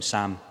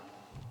Psalm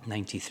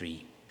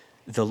 93.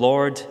 The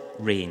Lord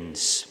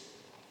reigns.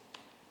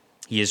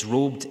 He is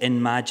robed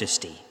in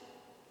majesty.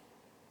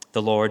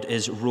 The Lord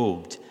is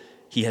robed.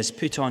 He has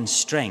put on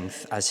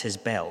strength as his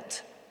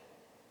belt.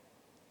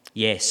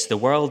 Yes, the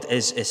world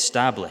is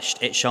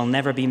established. It shall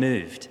never be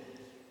moved.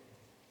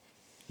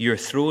 Your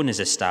throne is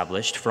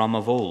established from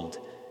of old.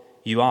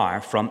 You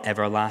are from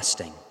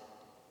everlasting.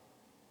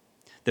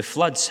 The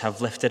floods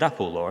have lifted up,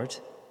 O Lord.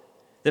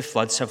 The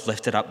floods have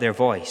lifted up their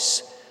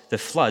voice. The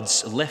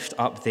floods lift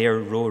up their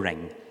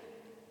roaring.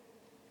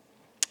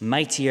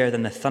 Mightier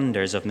than the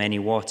thunders of many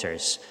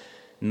waters,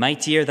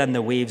 mightier than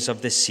the waves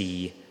of the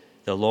sea,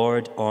 the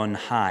Lord on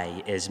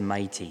high is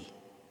mighty.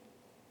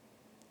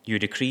 Your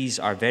decrees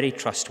are very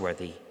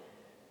trustworthy.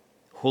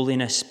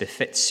 Holiness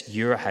befits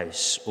your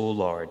house, O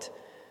Lord,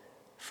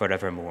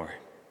 forevermore.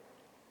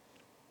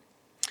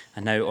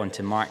 And now on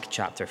to Mark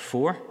chapter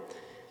 4,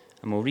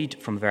 and we'll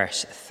read from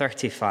verse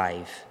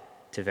 35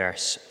 to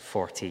verse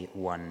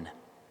 41.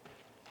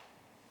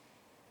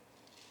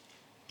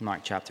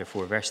 Mark chapter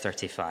 4, verse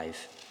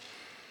 35.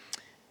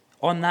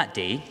 On that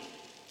day,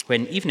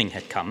 when evening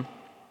had come,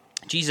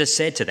 Jesus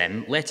said to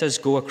them, "Let us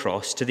go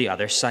across to the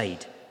other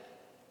side."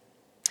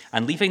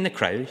 And leaving the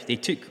crowd, they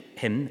took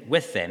him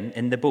with them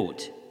in the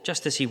boat,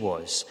 just as he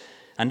was,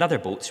 and other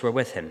boats were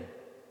with him.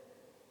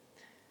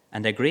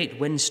 And a great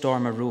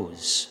windstorm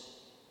arose,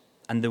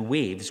 and the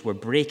waves were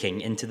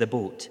breaking into the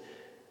boat,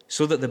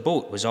 so that the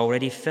boat was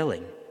already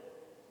filling.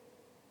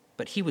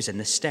 But he was in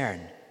the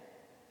stern,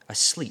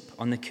 asleep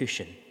on the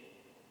cushion.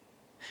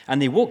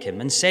 And they woke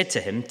him and said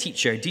to him,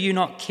 "Teacher, do you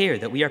not care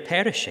that we are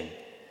perishing?"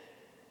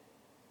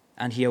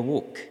 And he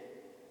awoke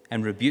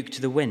and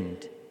rebuked the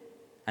wind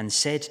and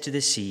said to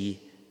the sea,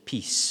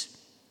 "Peace,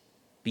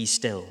 be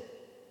still."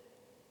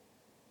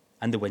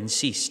 And the wind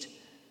ceased,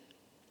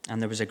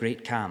 and there was a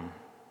great calm.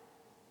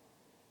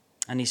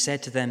 And he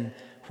said to them,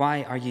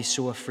 "Why are you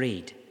so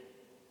afraid?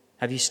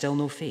 Have you still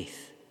no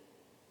faith?"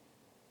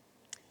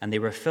 And they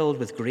were filled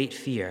with great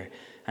fear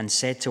and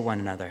said to one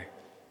another,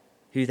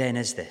 "Who then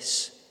is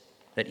this,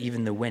 that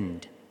even the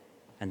wind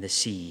and the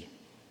sea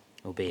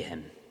obey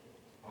him?"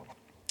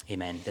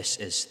 Amen. This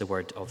is the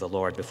word of the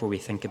Lord. Before we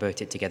think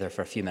about it together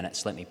for a few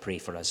minutes, let me pray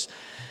for us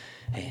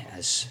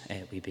as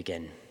we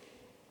begin.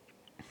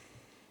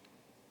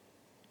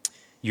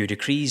 Your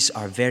decrees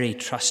are very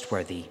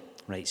trustworthy,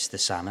 writes the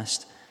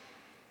psalmist.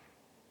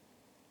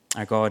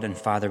 Our God and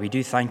Father, we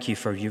do thank you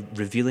for you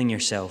revealing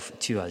yourself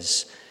to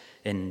us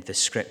in the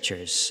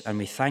scriptures. And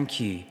we thank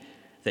you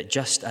that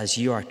just as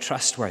you are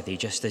trustworthy,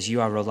 just as you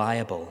are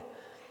reliable,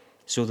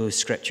 so those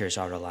scriptures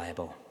are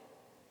reliable.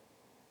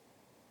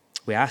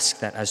 We ask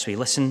that as we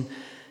listen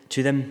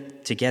to them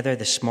together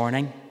this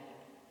morning,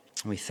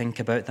 and we think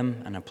about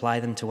them and apply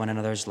them to one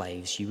another's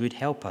lives, you would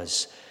help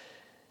us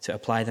to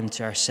apply them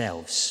to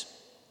ourselves.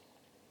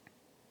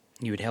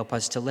 You would help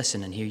us to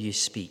listen and hear you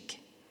speak.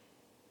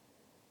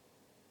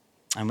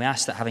 And we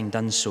ask that having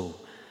done so,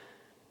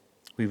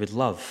 we would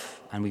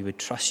love and we would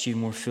trust you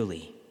more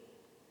fully,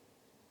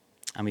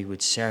 and we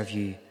would serve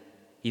you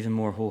even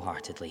more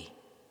wholeheartedly.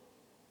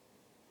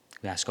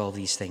 We ask all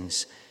these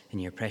things in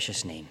your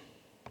precious name.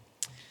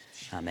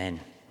 Amen.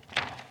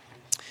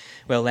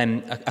 Well,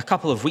 a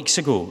couple of weeks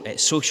ago,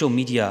 social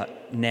media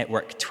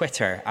network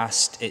Twitter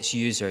asked its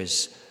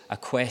users a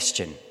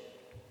question.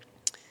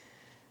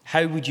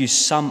 How would you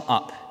sum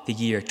up the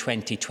year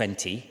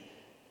 2020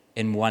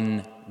 in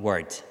one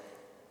word?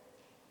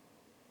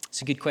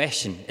 It's a good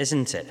question,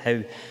 isn't it?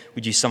 How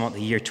would you sum up the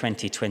year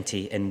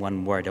 2020 in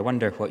one word? I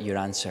wonder what your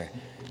answer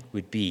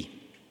would be.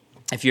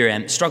 If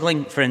you're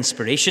struggling for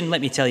inspiration,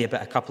 let me tell you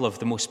about a couple of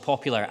the most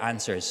popular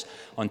answers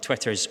on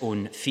Twitter's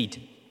own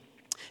feed.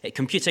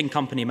 Computing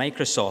company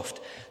Microsoft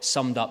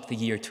summed up the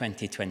year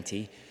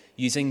 2020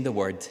 using the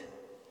word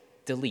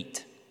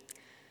delete,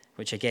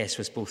 which I guess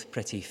was both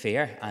pretty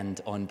fair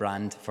and on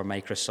brand for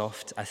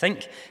Microsoft, I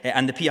think.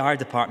 And the PR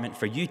department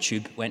for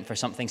YouTube went for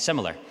something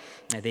similar.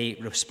 They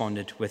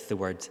responded with the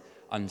word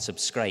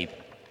unsubscribe.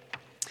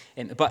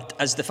 But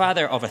as the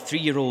father of a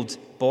 3-year-old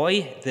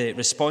boy, the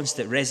response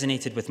that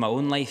resonated with my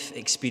own life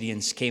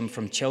experience came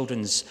from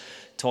children's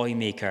toy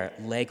maker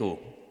Lego.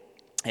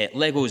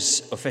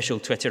 Lego's official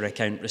Twitter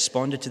account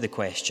responded to the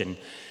question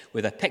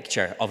with a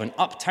picture of an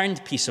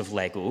upturned piece of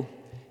Lego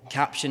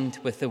captioned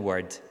with the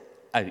word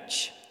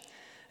ouch.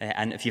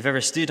 And if you've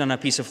ever stood on a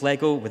piece of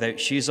Lego without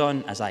shoes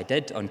on, as I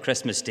did on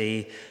Christmas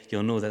Day,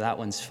 you'll know that that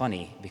one's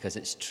funny because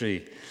it's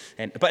true.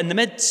 But in the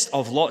midst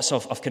of lots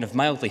of kind of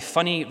mildly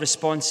funny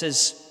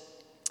responses,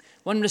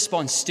 one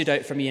response stood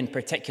out for me in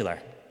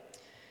particular.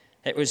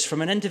 It was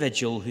from an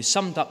individual who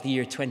summed up the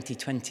year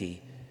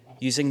 2020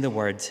 using the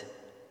word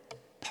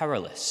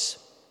powerless.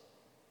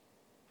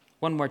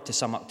 One word to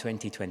sum up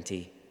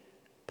 2020,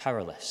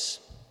 powerless.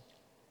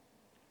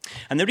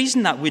 And the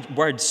reason that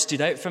word stood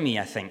out for me,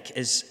 I think,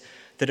 is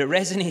that it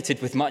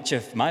resonated with much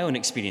of my own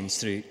experience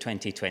through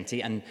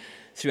 2020 and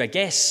through, I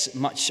guess,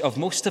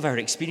 most of our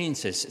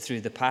experiences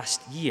through the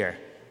past year.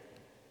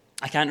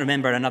 I can't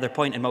remember another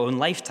point in my own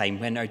lifetime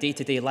when our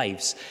day-to-day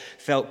lives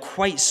felt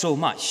quite so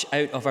much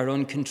out of our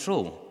own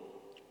control.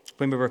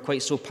 when we were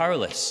quite so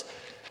powerless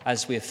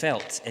as we have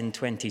felt in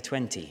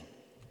 2020.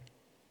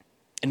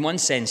 In one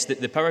sense,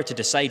 the power to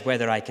decide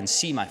whether I can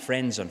see my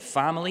friends and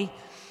family,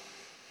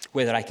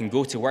 whether I can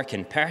go to work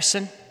in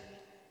person,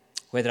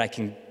 whether I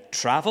can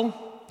travel,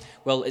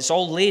 well, it's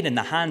all laid in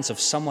the hands of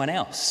someone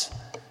else,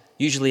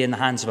 usually in the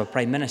hands of a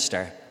prime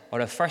minister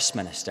or a first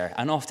minister,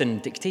 and often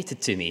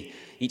dictated to me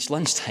each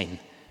lunchtime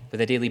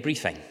with a daily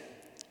briefing.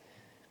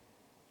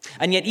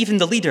 And yet even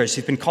the leaders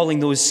who've been calling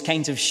those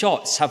kinds of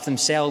shots have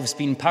themselves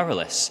been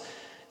powerless.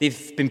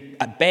 They've been,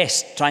 at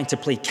best, trying to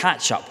play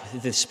catch-up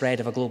with the spread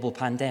of a global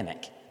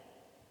pandemic.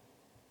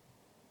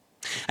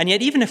 And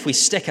yet even if we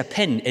stick a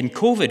pin in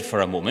COVID for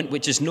a moment,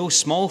 which is no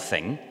small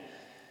thing,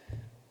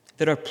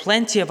 there are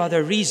plenty of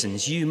other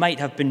reasons you might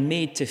have been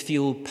made to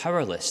feel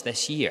powerless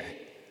this year.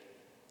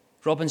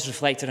 Robin's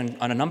reflected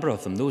on a number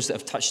of them, those that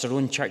have touched our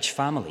own church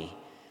family.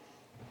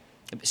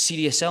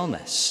 Serious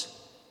illness,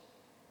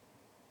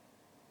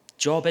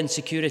 job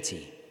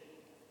insecurity,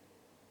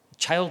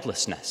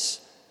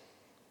 childlessness,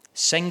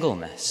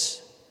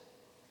 singleness.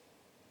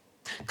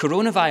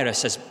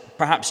 Coronavirus has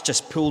perhaps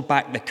just pulled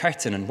back the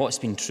curtain on what's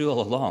been true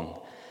all along.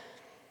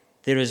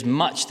 There is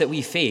much that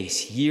we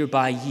face year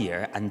by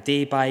year and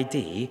day by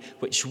day,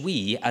 which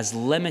we, as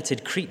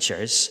limited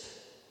creatures,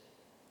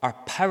 are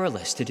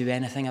powerless to do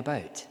anything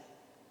about.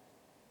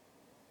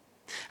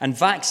 And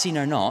vaccine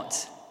or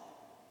not,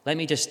 let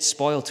me just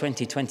spoil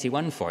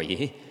 2021 for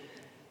you.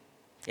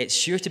 It's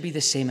sure to be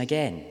the same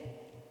again,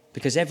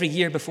 because every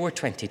year before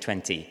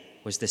 2020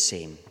 was the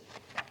same.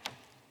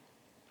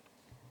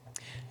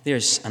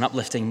 There's an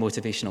uplifting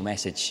motivational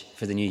message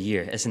for the new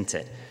year, isn't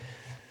it?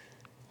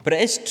 But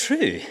it is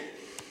true.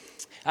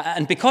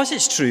 And because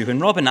it's true, when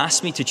Robin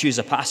asked me to choose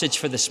a passage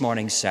for this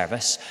morning's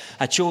service,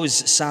 I chose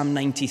Psalm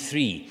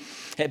 93.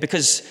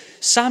 Because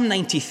Psalm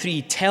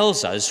 93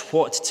 tells us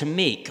what to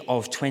make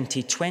of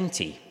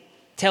 2020,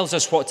 tells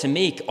us what to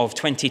make of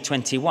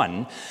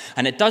 2021,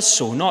 and it does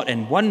so not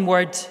in one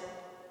word,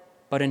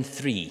 but in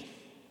three.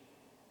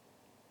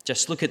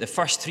 Just look at the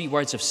first three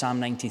words of Psalm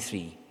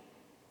 93.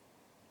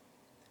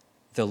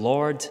 The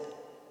Lord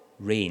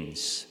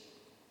reigns.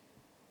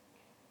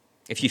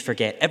 If you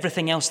forget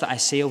everything else that I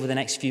say over the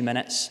next few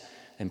minutes,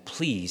 then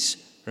please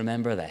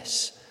remember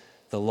this.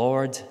 The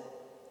Lord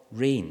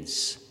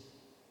reigns.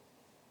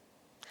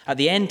 At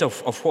the end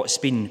of what's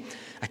been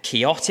a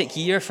chaotic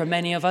year for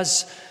many of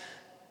us,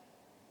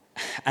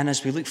 and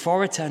as we look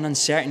forward to an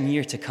uncertain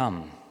year to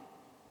come,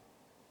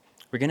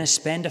 we're going to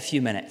spend a few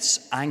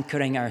minutes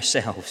anchoring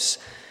ourselves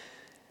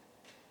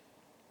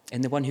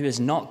in the one who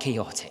is not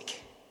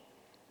chaotic,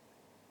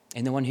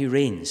 in the one who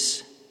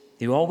reigns,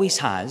 who always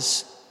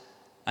has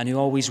and who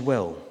always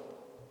will,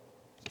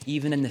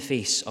 even in the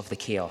face of the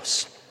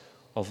chaos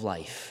of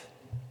life.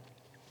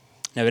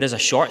 Now, it is a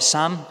short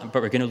psalm,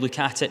 but we're going to look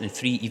at it in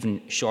three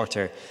even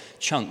shorter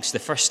chunks. The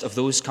first of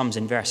those comes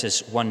in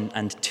verses 1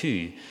 and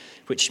 2,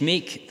 which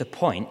make the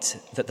point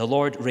that the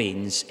Lord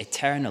reigns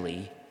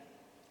eternally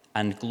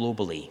and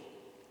globally.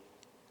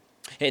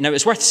 Now,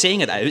 it's worth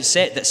saying at the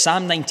outset that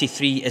Psalm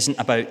 93 isn't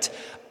about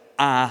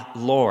a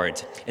Lord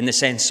in the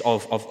sense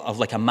of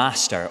like a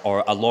master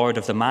or a Lord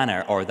of the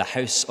manor or the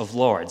House of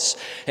Lords.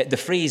 The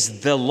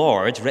phrase "the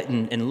Lord,"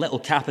 written in little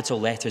capital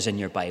letters in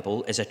your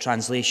Bible, is a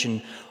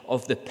translation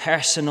of the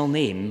personal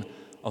name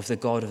of the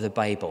God of the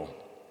Bible,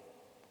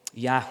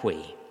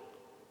 Yahweh.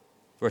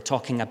 We're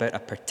talking about a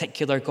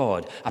particular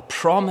God, a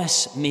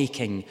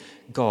promise-making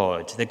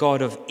God, the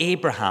God of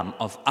Abraham,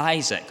 of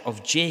Isaac,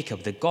 of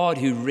Jacob, the God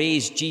who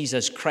raised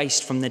Jesus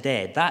Christ from the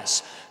dead.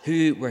 That's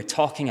who we're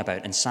talking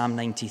about in Psalm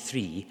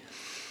 93.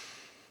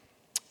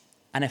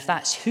 And if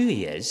that's who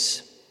he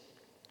is,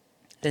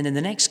 then in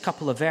the next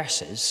couple of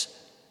verses,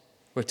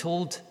 we're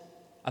told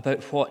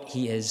about what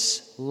he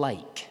is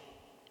like.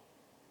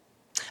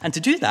 And to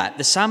do that,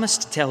 the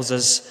psalmist tells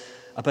us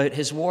about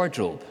his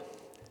wardrobe.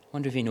 I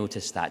wonder if you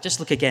noticed that.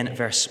 Just look again at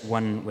verse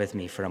 1 with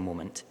me for a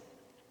moment.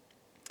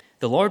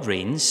 The Lord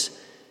reigns.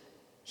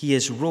 He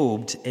is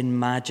robed in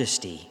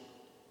majesty.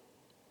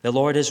 The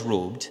Lord is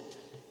robed.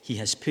 He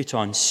has put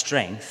on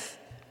strength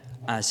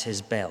as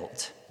his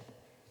belt.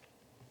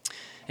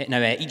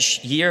 Now,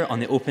 each year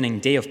on the opening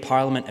day of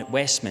Parliament at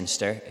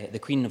Westminster, the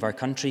Queen of our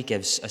country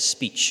gives a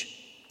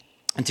speech.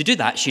 And to do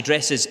that, she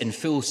dresses in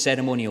full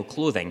ceremonial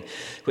clothing,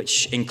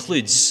 which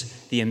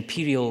includes the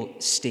imperial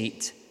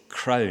state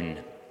crown.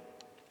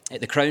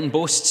 The crown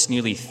boasts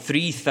nearly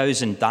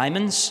 3,000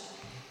 diamonds,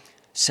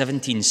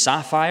 17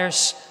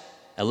 sapphires,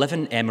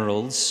 11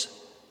 emeralds,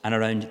 and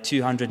around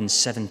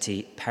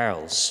 270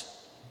 pearls.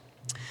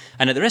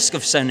 And at the risk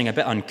of sounding a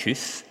bit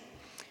uncouth,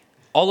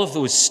 all of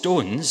those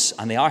stones,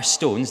 and they are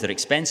stones, they're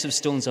expensive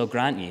stones, I'll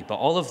grant you, but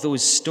all of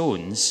those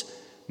stones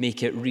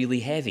make it really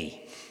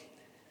heavy.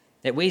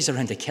 It weighs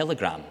around 1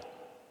 kilogram.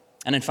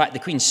 And in fact, the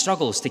Queen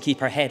struggles to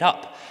keep her head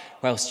up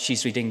whilst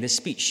she's reading this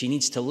speech. She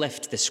needs to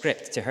lift the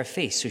script to her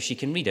face so she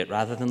can read it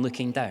rather than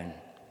looking down.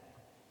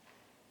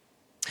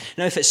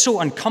 Now, if it's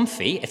so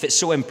uncomfy, if it's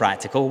so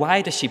impractical,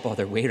 why does she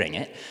bother wearing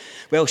it?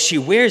 Well, she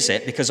wears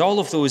it because all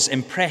of those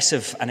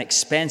impressive and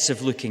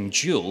expensive-looking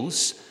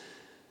jewels,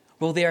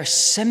 Well, they are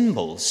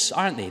symbols,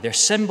 aren't they? They're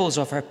symbols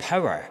of her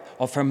power,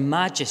 of her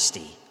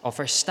majesty, of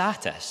her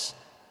status.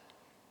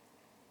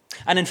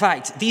 And in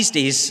fact, these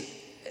days,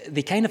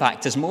 they kind of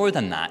act as more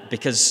than that,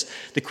 because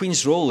the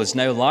Queen's role is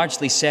now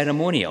largely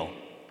ceremonial.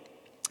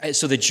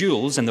 So the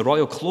jewels and the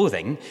royal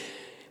clothing,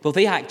 well,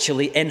 they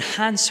actually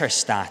enhance her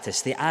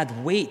status. They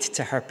add weight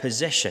to her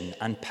position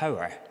and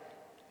power.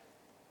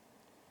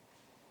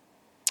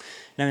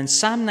 Now, in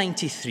Psalm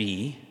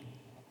 93,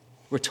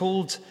 we're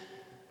told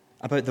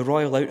about the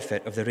royal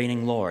outfit of the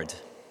reigning Lord.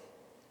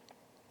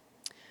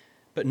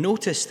 But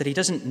notice that he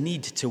doesn't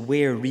need to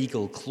wear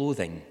regal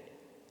clothing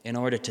in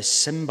order to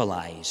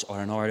symbolize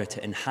or in order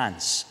to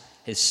enhance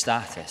his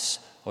status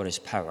or his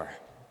power.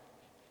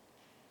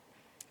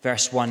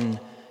 Verse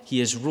 1,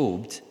 he is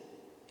robed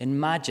in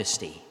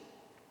majesty.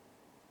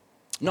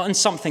 Not in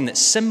something that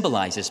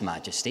symbolizes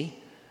majesty,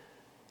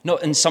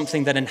 not in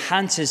something that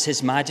enhances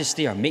his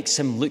majesty or makes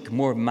him look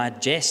more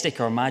majestic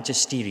or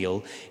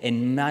magisterial,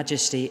 in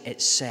majesty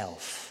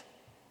itself.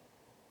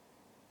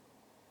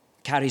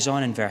 Carries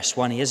on in verse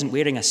 1, he isn't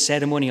wearing a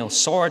ceremonial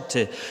sword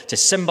to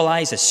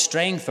symbolize his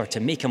strength or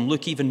to make him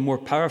look even more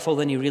powerful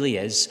than he really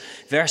is.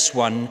 Verse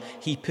 1,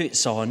 he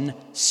puts on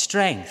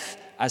strength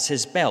as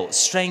his belt,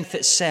 strength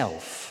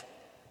itself.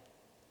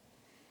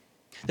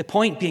 The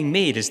point being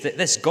made is that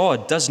this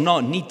God does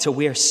not need to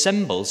wear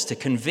symbols to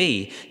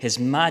convey his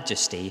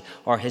majesty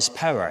or his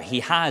power. He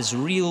has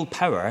real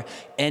power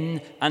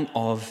in and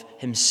of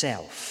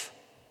himself.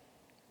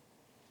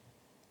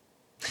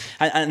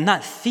 And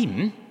that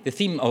theme, the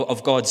theme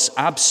of God's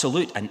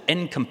absolute and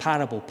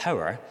incomparable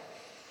power,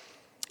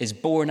 is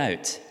borne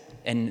out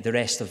in the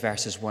rest of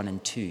verses 1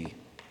 and 2.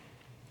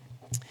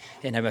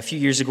 Now, a few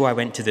years ago, I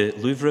went to the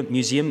Louvre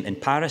Museum in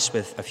Paris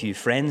with a few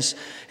friends,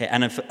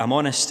 and if I'm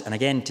honest, and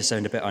again, to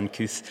sound a bit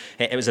uncouth,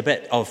 it was a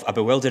bit of a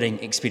bewildering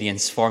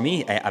experience for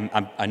me.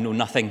 I know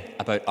nothing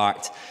about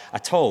art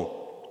at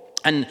all.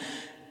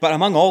 But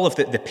among all of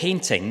the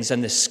paintings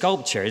and the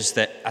sculptures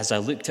that, as I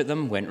looked at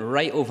them, went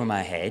right over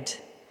my head,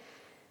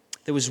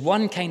 there was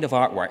one kind of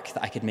artwork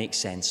that I could make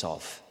sense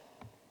of.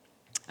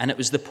 And it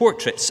was the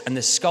portraits and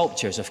the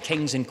sculptures of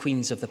kings and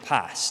queens of the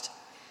past.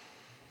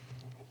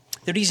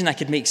 The reason I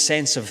could make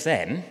sense of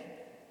them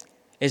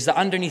is that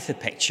underneath the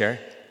picture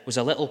was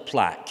a little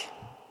plaque,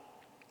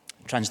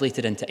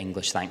 translated into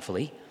English,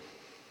 thankfully,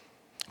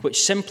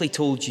 which simply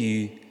told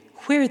you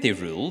where they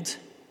ruled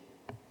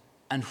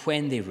and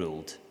when they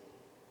ruled.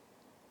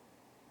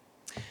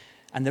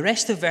 And the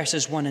rest of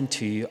verses 1 and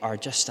 2 are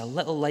just a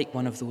little like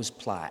one of those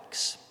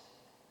plaques.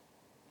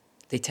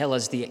 They tell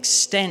us the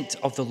extent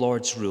of the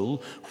Lord's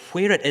rule,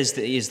 where it is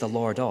that he is the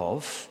Lord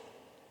of,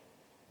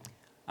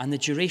 and the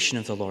duration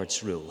of the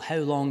Lord's rule, how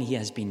long he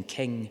has been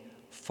king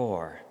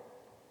for.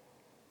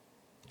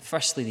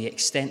 Firstly, the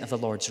extent of the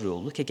Lord's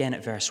rule. Look again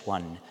at verse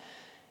 1.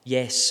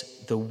 Yes,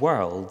 the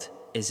world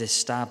is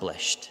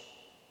established.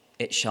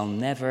 It shall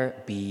never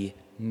be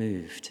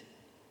moved.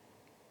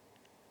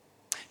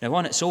 Now,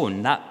 on its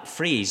own, that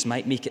phrase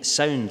might make it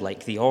sound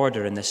like the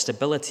order and the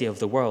stability of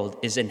the world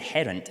is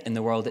inherent in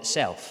the world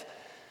itself,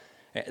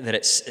 that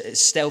it's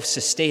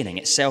self-sustaining,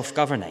 it's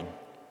self-governing.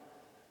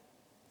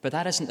 But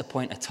that isn't the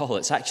point at all.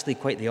 It's actually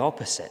quite the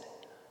opposite.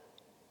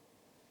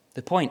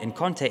 The point, in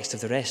context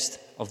of the rest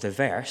of the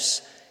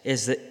verse,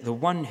 is that the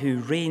one who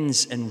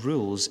reigns and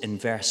rules in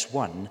verse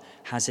 1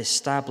 has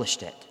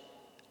established it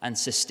and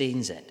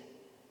sustains it.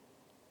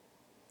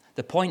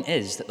 The point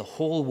is that the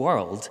whole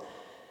world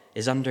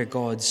is under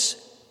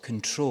God's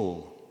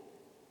control.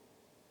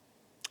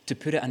 To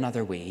put it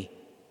another way,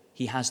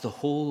 he has the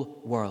whole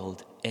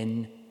world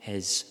in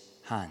his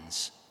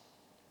hands.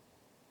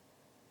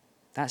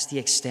 That's the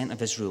extent of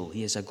his rule.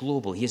 He is a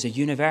global, he is a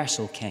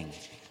universal king.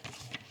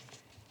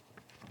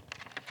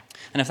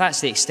 And if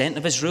that's the extent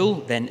of his rule,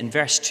 then in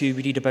verse 2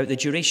 we read about the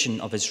duration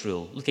of his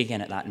rule. Look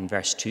again at that in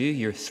verse 2.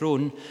 Your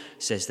throne,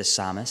 says the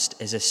psalmist,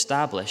 is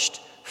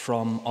established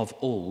from of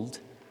old.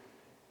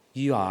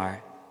 You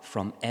are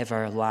from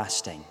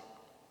everlasting.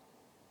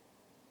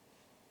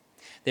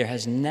 There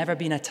has never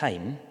been a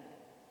time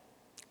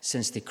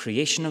since the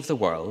creation of the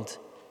world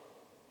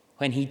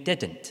when he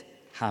didn't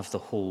have the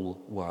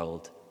whole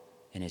world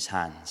in his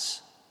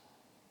hands.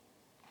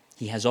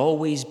 He has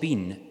always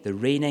been the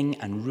reigning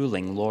and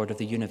ruling Lord of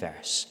the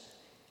universe,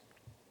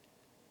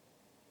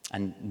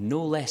 and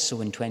no less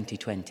so in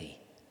 2020.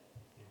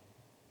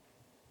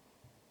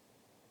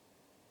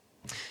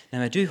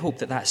 Now, I do hope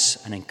that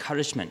that's an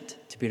encouragement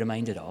to be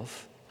reminded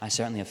of. I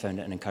certainly have found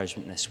it an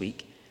encouragement this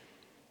week.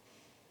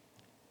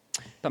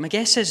 But my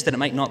guess is that it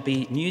might not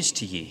be news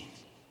to you,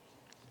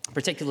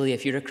 particularly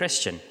if you're a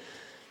Christian.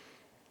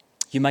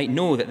 You might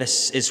know that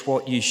this is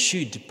what you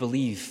should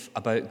believe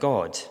about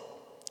God.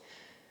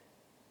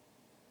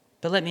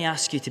 But let me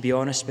ask you to be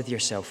honest with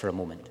yourself for a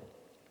moment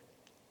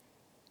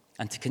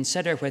and to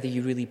consider whether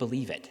you really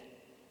believe it,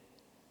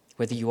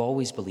 whether you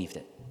always believed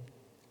it,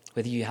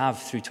 whether you have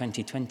through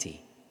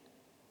 2020.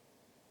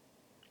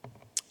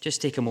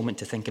 Just take a moment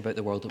to think about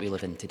the world that we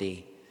live in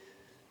today.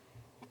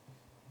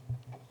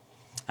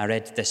 I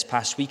read this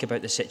past week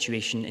about the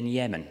situation in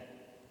Yemen.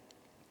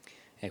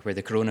 where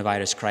the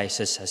coronavirus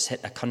crisis has hit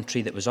a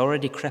country that was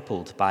already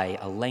crippled by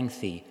a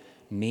lengthy,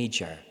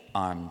 major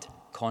armed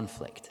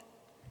conflict.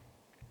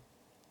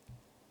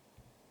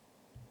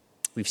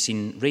 We've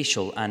seen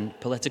racial and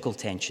political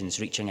tensions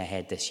reaching a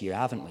head this year,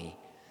 haven't we?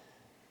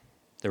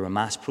 There were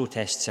mass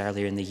protests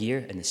earlier in the year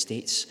in the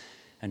States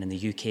and in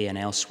the UK and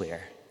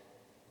elsewhere.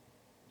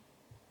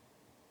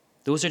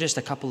 Those are just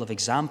a couple of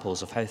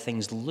examples of how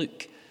things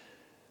look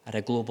at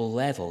a global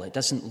level. It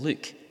doesn't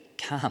look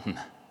calm.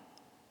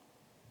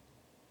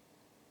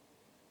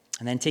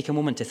 And then take a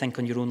moment to think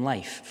on your own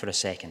life for a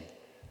second.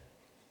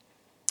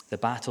 The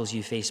battles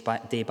you face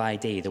day by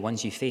day, the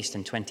ones you faced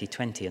in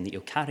 2020 and that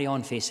you'll carry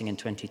on facing in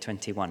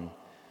 2021.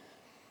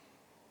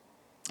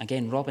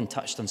 Again, Robin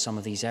touched on some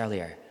of these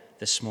earlier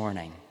this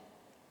morning.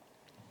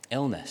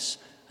 Illness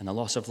and the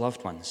loss of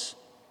loved ones.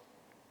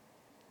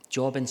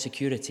 Job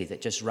insecurity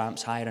that just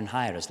ramps higher and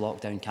higher as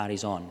lockdown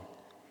carries on.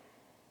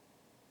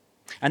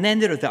 And then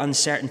there are the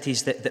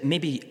uncertainties that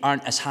maybe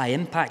aren't as high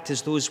impact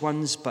as those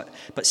ones,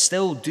 but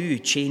still do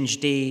change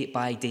day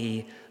by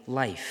day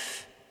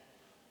life.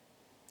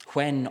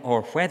 When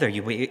or whether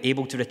you were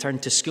able to return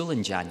to school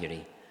in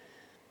January,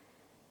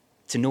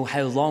 to know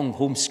how long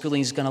homeschooling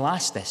is going to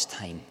last this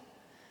time,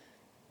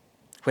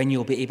 when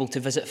you'll be able to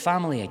visit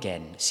family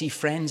again, see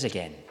friends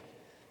again.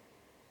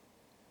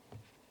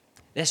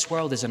 This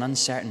world is an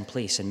uncertain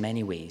place in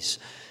many ways.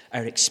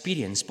 Our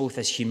experience, both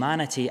as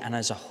humanity and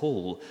as a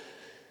whole,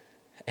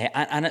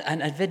 and at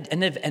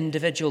an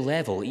individual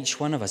level, each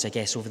one of us, I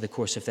guess, over the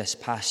course of this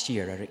past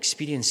year, our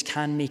experience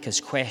can make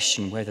us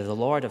question whether the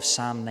Lord of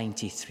Psalm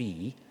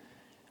 93,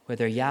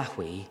 whether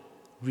Yahweh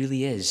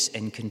really is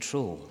in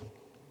control.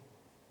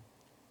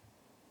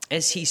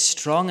 Is he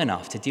strong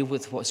enough to deal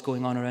with what's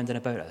going on around and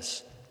about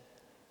us?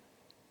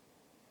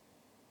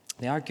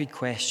 They are good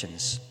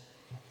questions.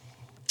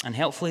 And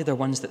helpfully, they're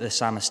ones that the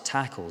psalmist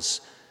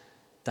tackles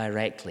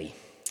directly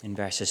in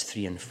verses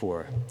 3 and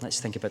 4. Let's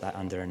think about that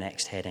under our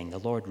next heading. The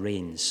Lord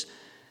reigns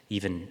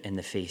even in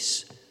the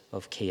face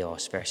of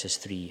chaos, verses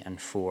 3 and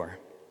 4.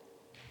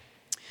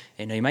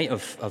 Now, you might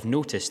have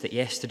noticed that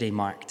yesterday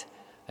marked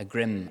a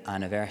grim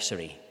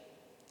anniversary.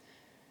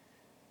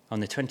 On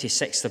the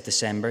 26th of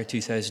December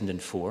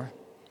 2004,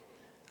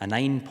 a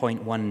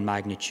 9.1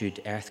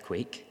 magnitude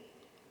earthquake,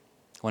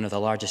 one of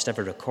the largest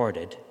ever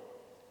recorded,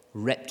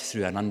 ripped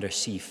through an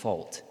undersea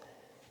fault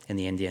in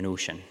the Indian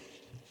Ocean.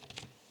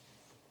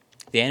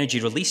 The energy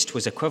released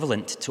was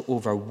equivalent to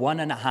over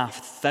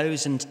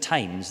 1,500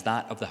 times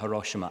that of the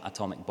Hiroshima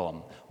atomic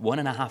bomb.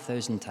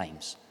 1,500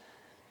 times.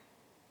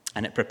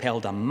 And it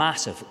propelled a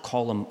massive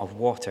column of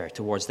water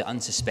towards the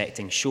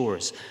unsuspecting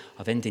shores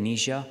of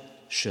Indonesia,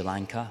 Sri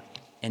Lanka,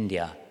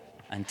 India,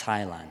 and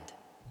Thailand.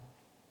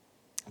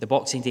 The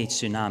Boxing Day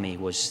tsunami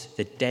was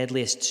the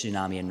deadliest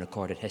tsunami in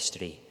recorded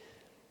history.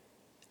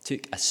 It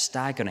took a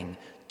staggering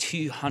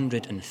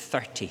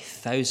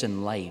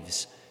 230,000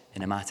 lives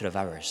in a matter of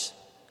hours.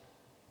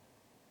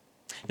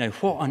 Now,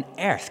 what on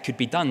earth could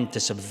be done to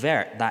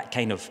subvert that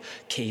kind of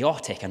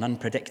chaotic and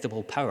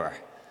unpredictable power?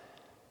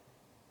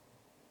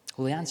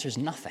 Well, the answer is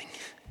nothing.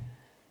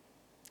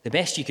 The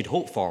best you could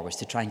hope for was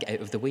to try and get out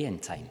of the way in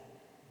time.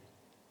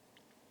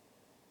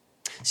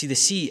 See, the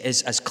sea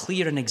is as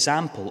clear an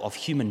example of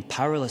human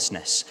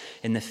powerlessness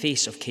in the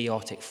face of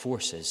chaotic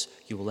forces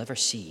you will ever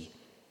see.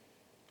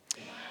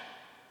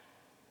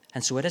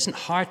 And so it isn't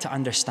hard to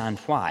understand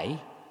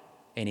why,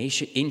 in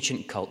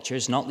ancient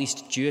cultures, not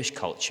least Jewish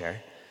culture,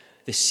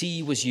 the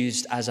sea was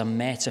used as a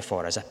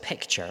metaphor, as a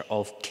picture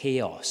of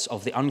chaos,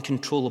 of the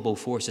uncontrollable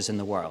forces in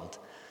the world.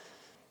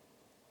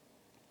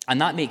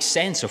 And that makes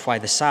sense of why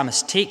the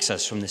psalmist takes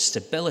us from the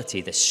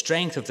stability, the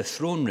strength of the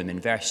throne room in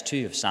verse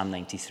 2 of Psalm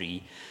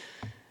 93,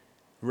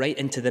 right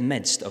into the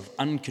midst of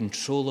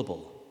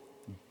uncontrollable,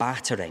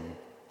 battering,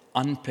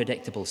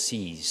 unpredictable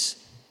seas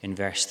in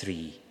verse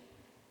 3.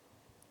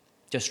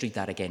 Just read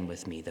that again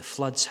with me. The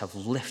floods have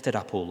lifted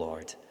up, O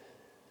Lord.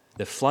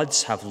 The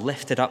floods have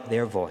lifted up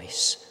their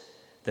voice.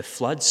 The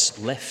floods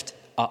lift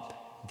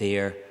up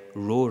their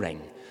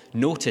roaring.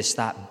 Notice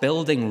that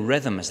building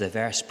rhythm as the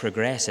verse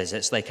progresses.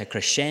 It's like a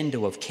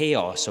crescendo of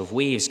chaos, of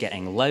waves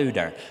getting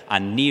louder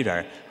and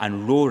nearer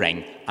and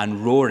roaring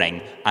and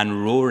roaring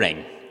and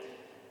roaring.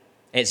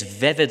 It's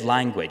vivid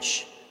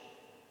language,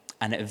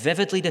 and it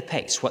vividly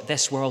depicts what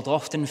this world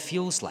often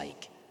feels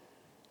like.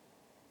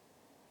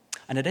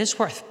 And it is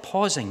worth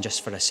pausing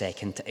just for a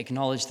second to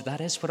acknowledge that that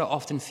is what it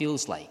often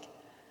feels like.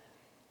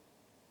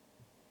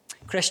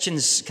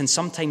 Christians can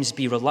sometimes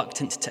be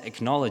reluctant to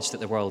acknowledge that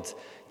the world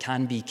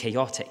can be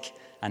chaotic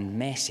and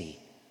messy,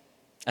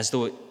 as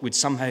though it would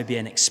somehow be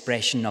an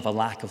expression of a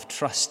lack of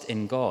trust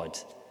in God.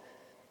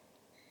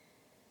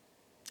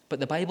 But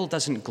the Bible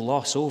doesn't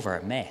gloss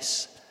over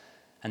mess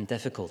and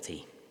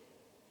difficulty.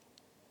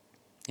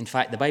 In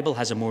fact, the Bible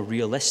has a more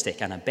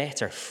realistic and a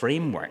better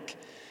framework.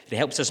 It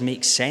helps us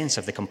make sense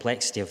of the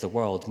complexity of the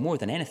world more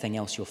than anything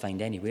else you'll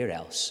find anywhere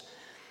else.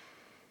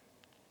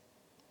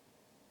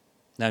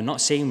 Now, I'm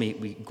not saying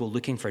we go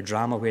looking for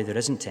drama where there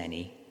isn't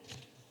any,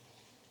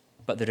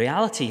 But the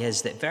reality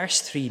is that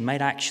verse 3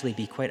 might actually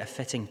be quite a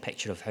fitting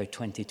picture of how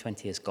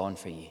 2020 has gone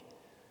for you.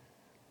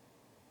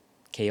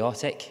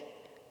 Chaotic,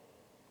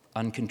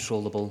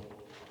 uncontrollable.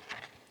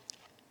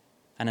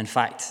 And in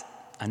fact,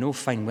 I know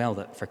fine well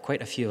that for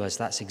quite a few of us,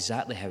 that's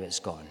exactly how it's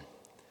gone.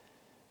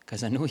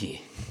 Because I know you.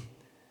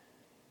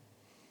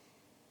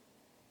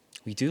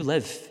 We do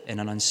live in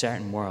an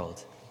uncertain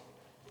world.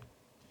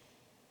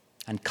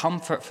 And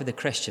comfort for the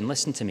Christian,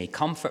 listen to me,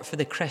 comfort for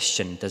the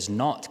Christian does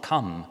not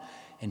come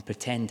in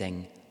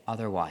pretending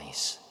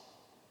otherwise.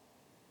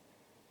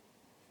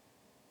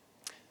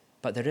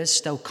 But there is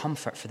still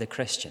comfort for the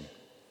Christian,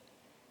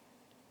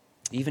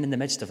 even in the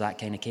midst of that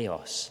kind of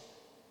chaos.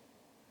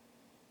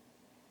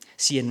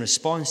 See, in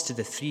response to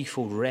the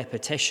threefold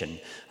repetition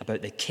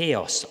about the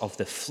chaos of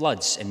the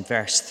floods in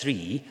verse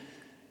 3,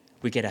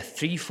 we get a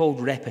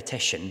threefold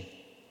repetition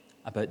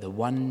about the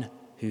one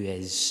who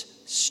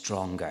is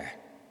stronger.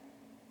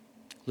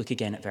 Look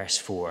again at verse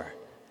 4.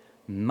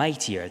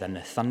 Mightier than the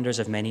thunders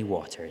of many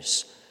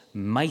waters,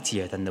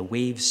 mightier than the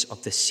waves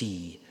of the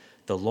sea,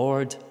 the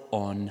Lord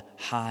on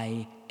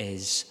high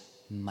is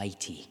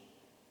mighty.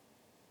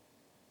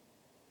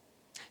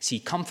 See,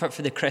 comfort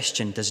for the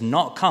Christian does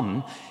not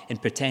come in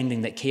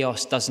pretending that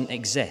chaos doesn't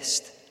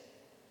exist.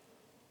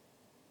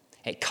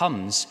 It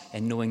comes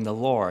in knowing the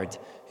Lord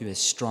who is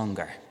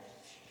stronger.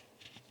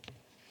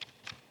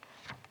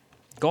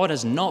 God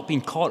has not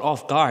been caught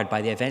off guard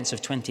by the events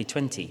of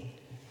 2020.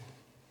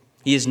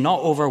 He is not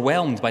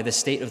overwhelmed by the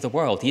state of the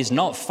world. He is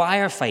not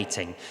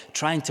firefighting,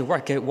 trying to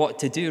work out what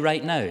to do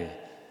right now.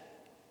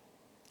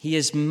 He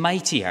is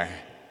mightier.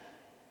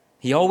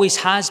 He always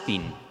has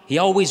been. He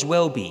always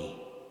will be.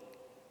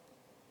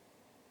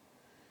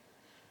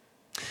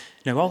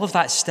 Now, all of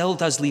that still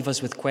does leave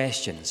us with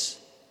questions.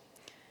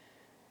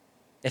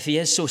 If he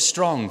is so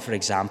strong, for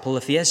example,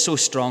 if he is so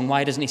strong,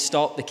 why doesn't he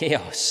stop the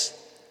chaos?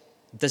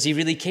 Does he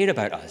really care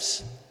about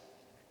us?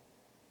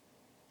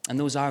 And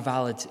those are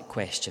valid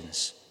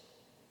questions.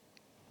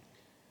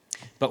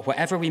 But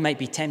whatever we might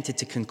be tempted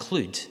to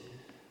conclude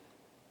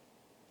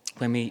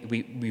when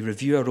we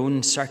review our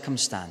own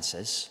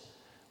circumstances,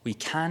 we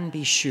can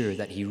be sure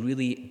that he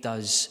really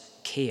does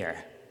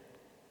care.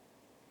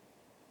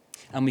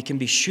 And we can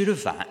be sure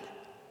of that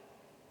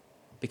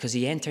because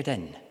he entered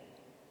in.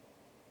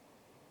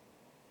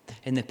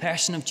 In the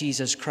person of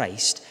Jesus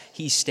Christ,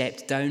 he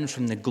stepped down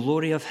from the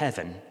glory of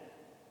heaven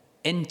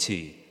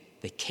into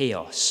the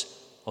chaos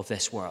of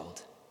this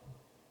world.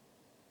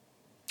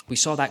 We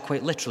saw that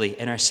quite literally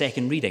in our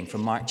second reading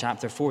from Mark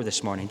chapter 4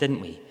 this morning,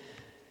 didn't we?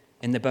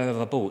 In the bow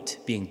of a boat,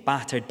 being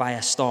battered by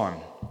a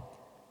storm.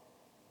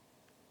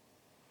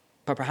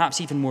 But perhaps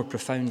even more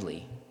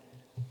profoundly,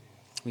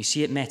 we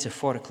see it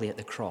metaphorically at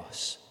the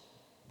cross.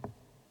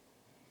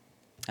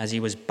 As he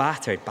was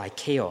battered by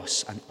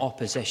chaos and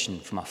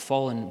opposition from a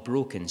fallen,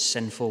 broken,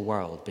 sinful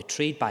world,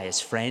 betrayed by his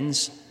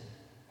friends,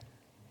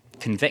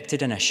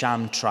 convicted in a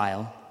sham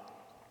trial,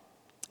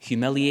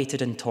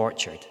 humiliated and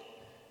tortured,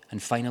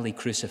 and finally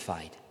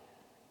crucified.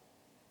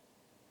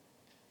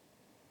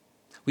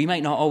 We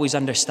might not always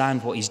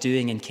understand what he's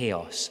doing in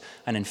chaos,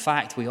 and in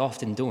fact, we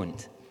often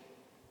don't.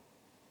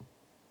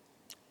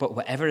 But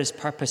whatever his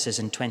purpose is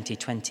in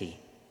 2020,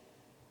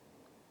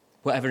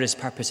 whatever his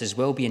purposes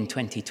will be in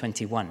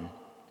 2021,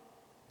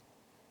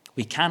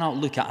 we cannot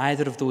look at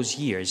either of those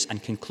years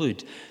and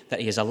conclude that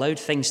he has allowed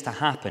things to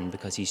happen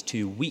because he's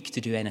too weak to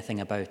do anything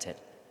about it.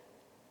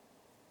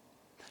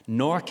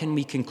 Nor can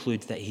we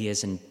conclude that he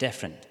is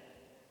indifferent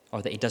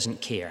or that he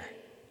doesn't care,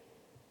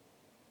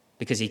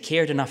 because he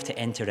cared enough to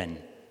enter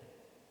in,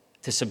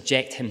 to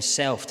subject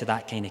himself to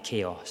that kind of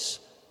chaos.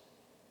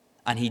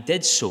 And he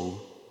did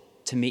so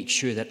to make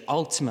sure that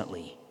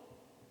ultimately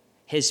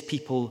his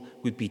people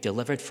would be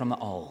delivered from it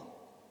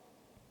all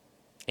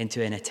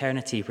into an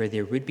eternity where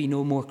there would be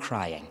no more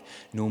crying,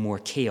 no more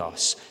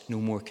chaos, no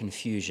more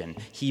confusion.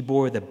 He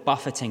bore the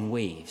buffeting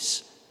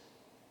waves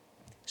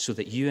so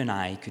that you and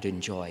I could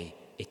enjoy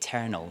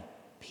eternal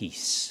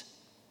peace.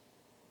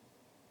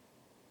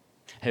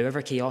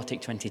 However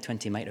chaotic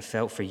 2020 might have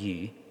felt for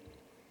you,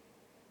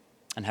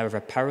 and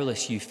however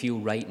powerless you feel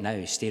right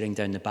now staring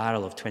down the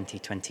barrel of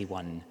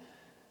 2021,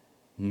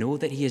 know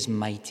that he is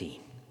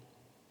mighty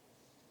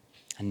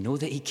and know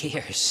that he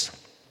cares.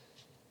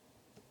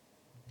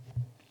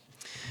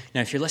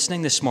 Now, if you're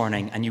listening this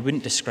morning and you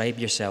wouldn't describe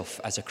yourself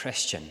as a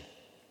Christian,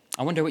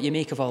 I wonder what you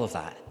make of all of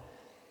that.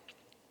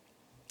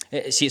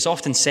 See, it's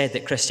often said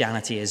that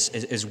Christianity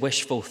is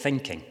wishful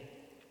thinking.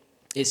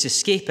 It's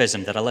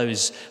escapism that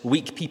allows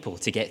weak people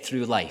to get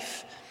through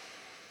life,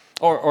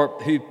 or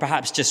who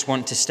perhaps just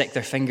want to stick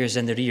their fingers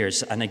in their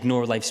ears and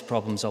ignore life's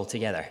problems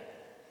altogether.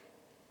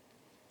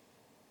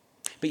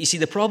 But you see,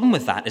 the problem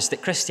with that is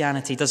that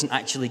Christianity doesn't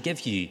actually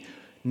give you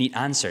neat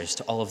answers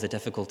to all of the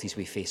difficulties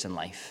we face in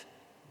life.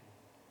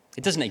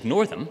 It doesn't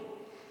ignore them,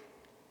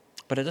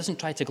 but it doesn't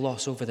try to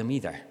gloss over them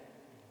either.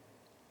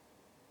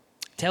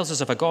 It tells us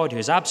of a God who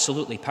is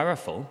absolutely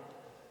powerful,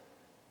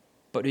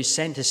 but who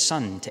sent his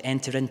Son to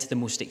enter into the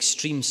most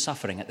extreme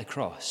suffering at the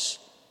cross.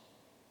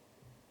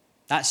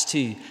 That's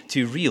too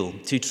real,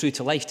 too true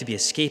to life to be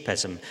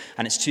escapism,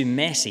 and it's too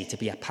messy to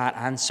be a pat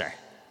answer.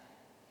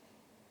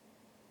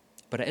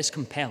 But it is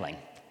compelling,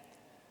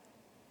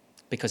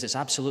 because it's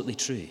absolutely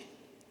true.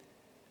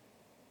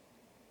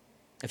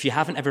 If you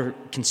haven't ever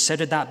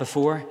considered that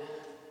before,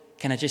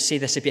 can I just say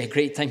this would be a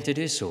great time to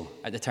do so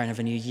at the turn of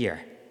a new year?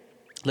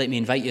 Let me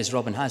invite you, as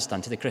Robin has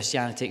done, to the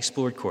Christianity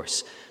Explored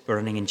course we're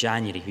running in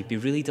January. We'd be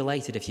really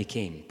delighted if you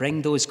came.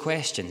 Bring those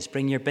questions,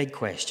 bring your big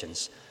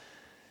questions.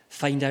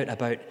 Find out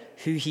about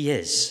who he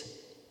is,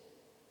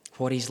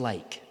 what he's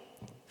like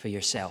for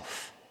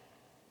yourself.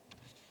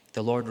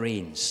 The Lord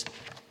reigns,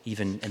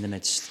 even in the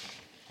midst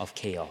of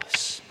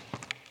chaos.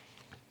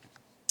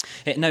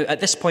 Now,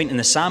 at this point in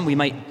the psalm, we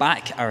might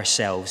back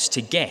ourselves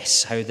to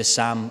guess how the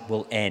psalm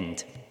will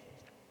end.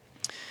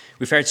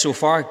 We've heard so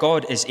far,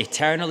 God is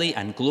eternally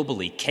and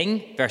globally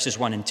king, verses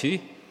 1 and 2.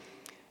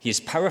 He is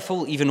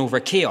powerful even over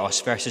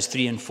chaos, verses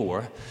 3 and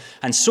 4.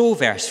 And so,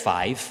 verse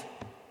 5,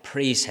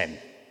 praise him.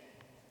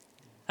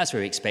 That's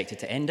where we expect it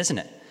to end, isn't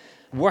it?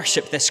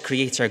 Worship this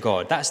Creator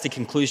God. That's the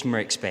conclusion we're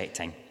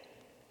expecting.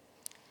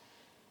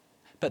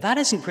 But that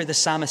isn't where the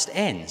psalmist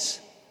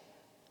ends.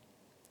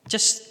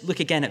 Just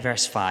look again at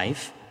verse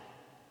 5.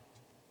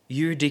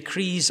 Your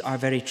decrees are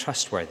very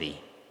trustworthy.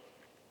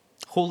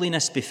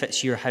 Holiness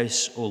befits your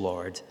house, O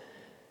Lord,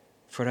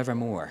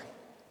 forevermore.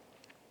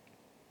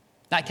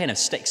 That kind of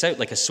sticks out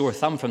like a sore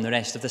thumb from the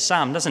rest of the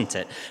psalm, doesn't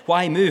it?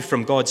 Why move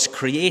from God's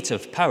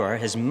creative power,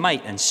 his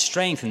might and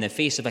strength in the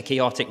face of a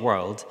chaotic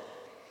world,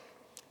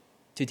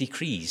 to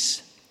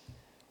decrees,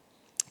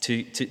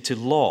 to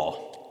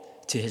law,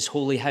 to his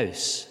holy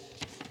house?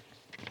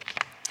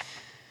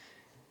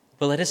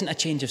 Well, it isn't a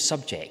change of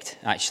subject,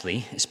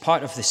 actually. It's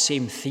part of the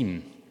same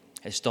theme.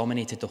 It's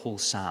dominated the whole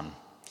psalm.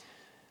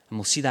 And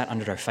we'll see that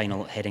under our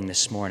final heading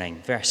this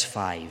morning. Verse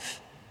 5.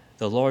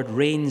 The Lord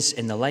reigns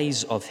in the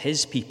lives of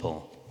his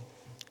people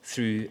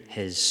through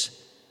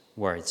his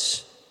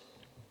words.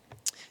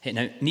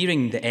 Now,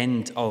 nearing the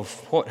end of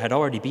what had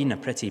already been a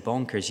pretty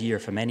bonkers year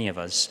for many of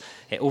us,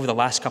 over the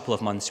last couple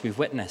of months, we've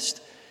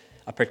witnessed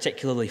a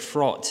particularly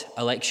fraught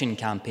election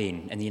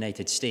campaign in the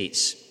United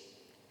States.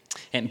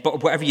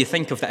 But whatever you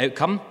think of the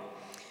outcome,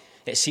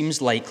 it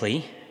seems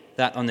likely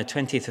that on the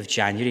 20th of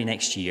January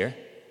next year,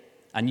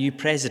 a new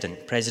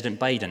president, President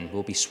Biden,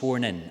 will be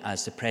sworn in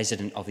as the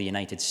President of the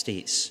United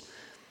States,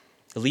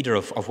 the leader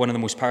of one of the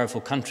most powerful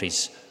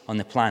countries on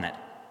the planet.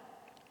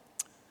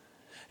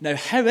 Now,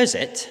 how is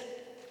it,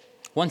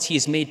 once he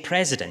is made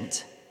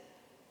president,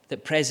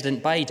 that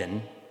President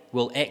Biden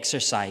will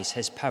exercise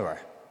his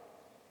power?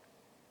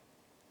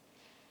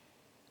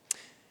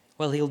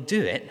 Well, he'll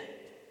do it.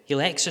 He'll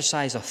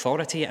exercise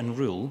authority and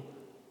rule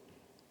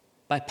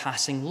by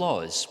passing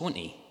laws, won't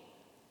he?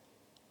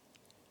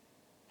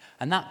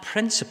 And that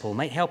principle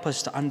might help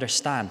us to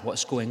understand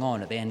what's going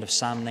on at the end of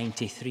Psalm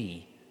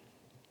 93.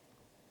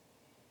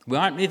 We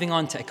aren't moving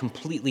on to a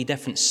completely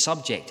different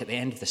subject at the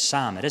end of the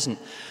psalm. It isn't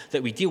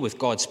that we deal with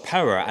God's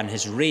power and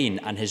his reign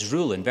and his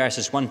rule in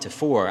verses 1 to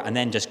 4 and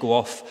then just go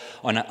off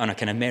on a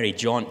kind of merry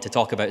jaunt to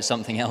talk about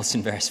something else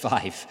in verse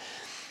 5.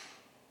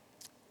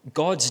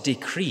 God's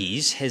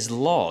decrees, his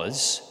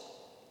laws,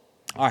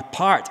 are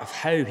part of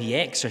how he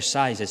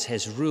exercises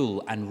his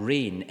rule and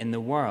reign in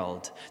the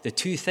world. The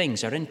two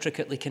things are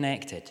intricately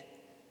connected.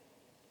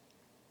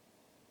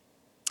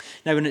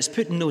 Now, when it's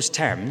put in those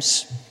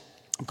terms,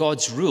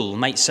 God's rule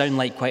might sound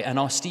like quite an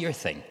austere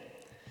thing.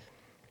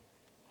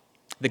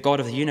 The God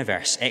of the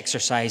universe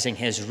exercising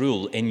his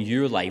rule in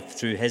your life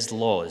through his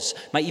laws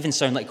might even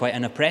sound like quite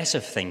an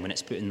oppressive thing when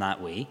it's put in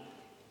that way.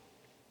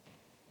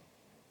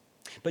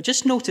 But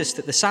just notice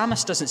that the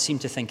psalmist doesn't seem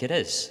to think it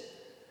is.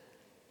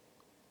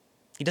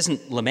 He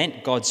doesn't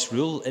lament God's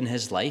rule in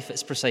his life.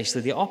 It's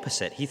precisely the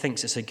opposite. He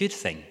thinks it's a good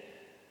thing.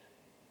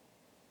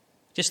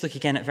 Just look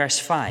again at verse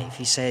 5.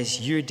 He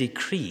says, your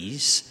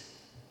decrees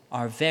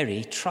are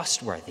very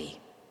trustworthy.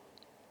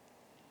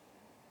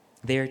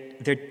 They're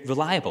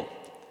reliable.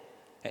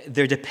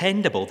 They're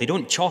dependable. They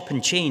don't chop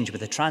and change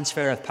with the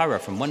transfer of power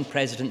from one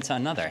president to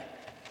another.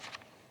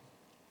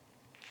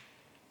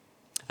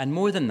 And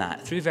more than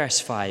that, through verse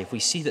 5, we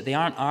see that they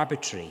aren't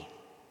arbitrary.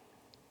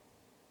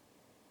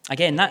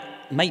 Again, that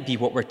might be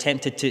what we're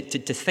tempted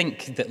to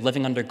think that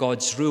living under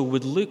God's rule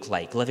would look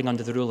like, living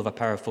under the rule of a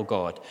powerful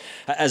God,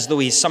 as though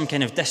he's some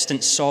kind of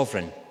distant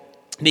sovereign,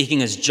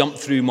 making us jump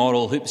through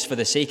moral hoops for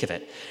the sake of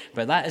it.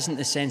 But that isn't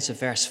the sense of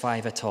verse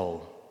 5 at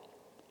all.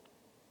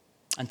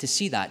 And to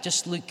see that,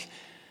 just look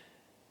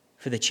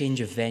for the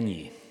change of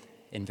venue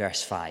in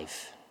verse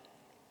 5.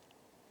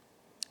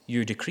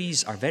 Your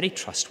decrees are very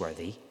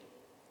trustworthy.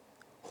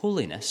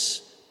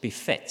 Holiness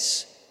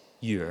befits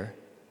your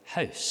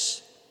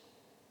house.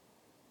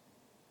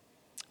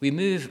 We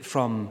move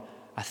from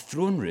a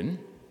throne room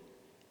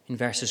in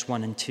verses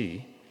 1 and 2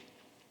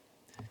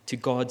 to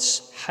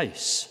God's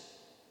house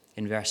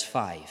in verse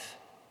 5.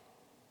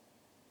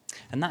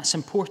 And that's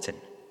important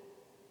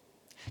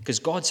because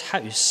God's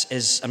house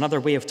is another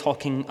way of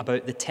talking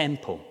about the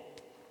temple,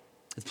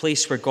 the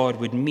place where God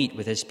would meet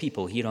with his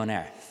people here on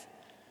earth.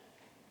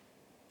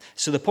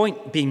 So the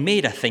point being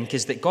made, I think,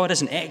 is that God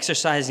isn't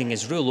exercising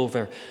his rule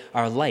over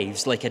our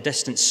lives like a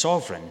distant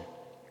sovereign.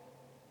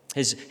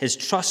 His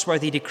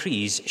trustworthy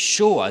decrees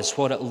show us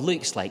what it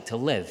looks like to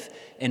live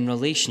in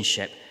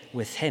relationship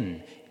with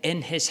him,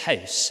 in his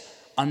house,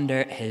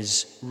 under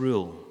his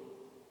rule.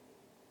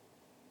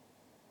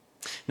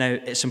 Now,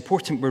 it's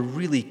important we're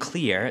really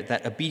clear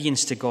that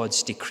obedience to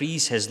God's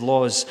decrees, his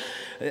laws,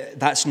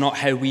 that's not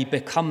how we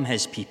become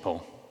his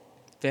people.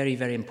 Very,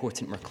 very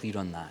important we're clear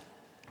on that.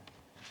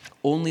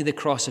 Only the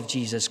cross of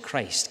Jesus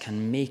Christ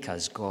can make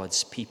us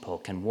God's people,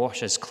 can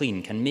wash us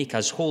clean, can make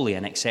us holy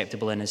and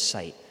acceptable in his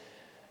sight.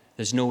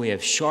 There's no way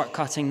of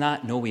shortcutting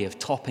that, no way of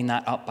topping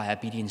that up by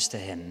obedience to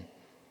him.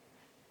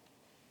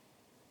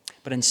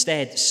 But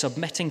instead,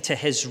 submitting to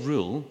his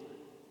rule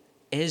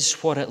is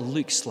what it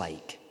looks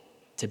like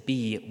to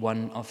be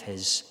one of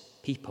his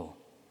people.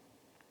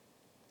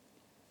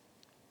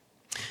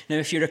 Now,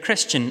 if you're a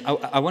Christian,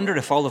 I wonder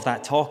if all of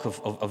that talk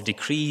of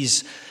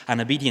decrees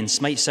and obedience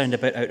might sound a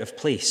bit out of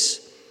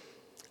place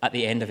at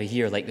the end of a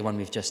year like the one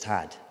we've just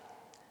had.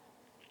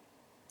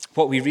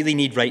 What we really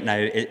need right now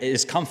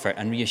is comfort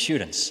and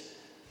reassurance.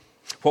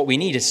 What we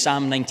need is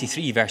Psalm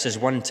 93, verses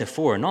 1 to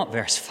 4, not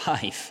verse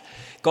 5.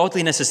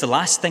 Godliness is the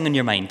last thing on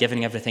your mind,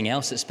 given everything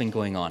else that's been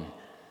going on.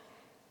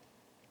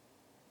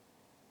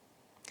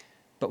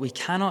 But we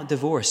cannot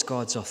divorce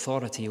God's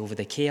authority over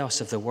the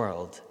chaos of the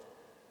world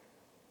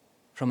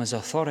from his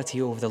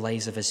authority over the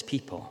lives of his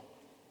people.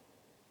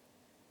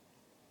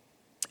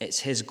 It's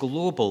his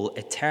global,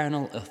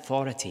 eternal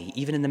authority,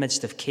 even in the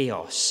midst of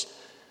chaos,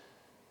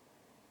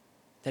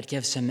 that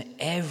gives him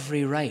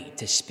every right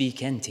to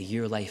speak into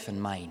your life and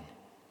mine.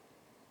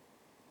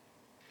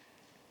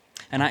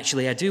 And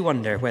actually, I do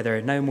wonder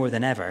whether now more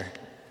than ever,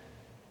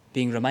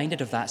 being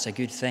reminded of that's a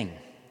good thing.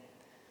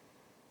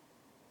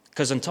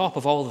 Because on top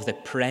of all of the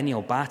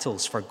perennial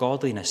battles for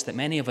godliness that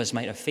many of us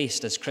might have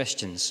faced as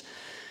Christians,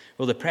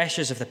 well, the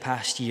pressures of the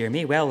past year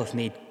may well have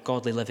made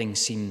godly living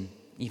seem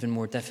even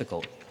more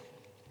difficult.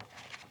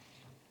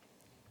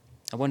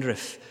 I wonder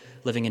if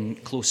living in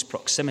close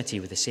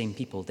proximity with the same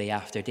people day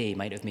after day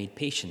might have made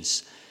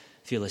patience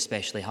feel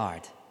especially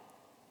hard.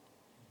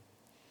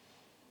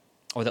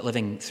 Or that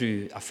living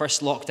through a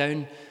first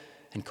lockdown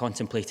and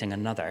contemplating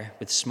another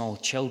with small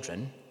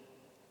children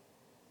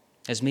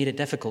has made it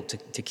difficult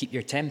to keep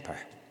your temper,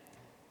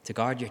 to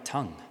guard your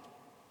tongue.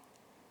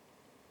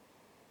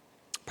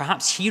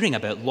 Perhaps hearing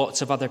about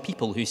lots of other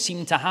people who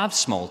seem to have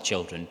small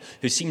children,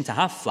 who seem to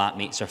have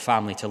flatmates or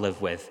family to live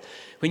with,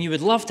 when you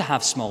would love to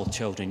have small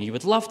children, you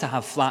would love to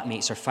have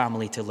flatmates or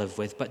family to live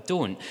with, but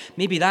don't.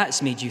 Maybe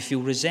that's made you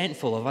feel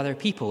resentful of other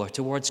people or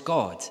towards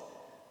God.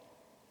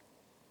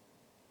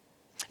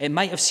 It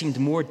might have seemed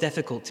more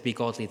difficult to be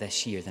godly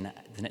this year than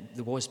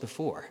it was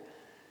before.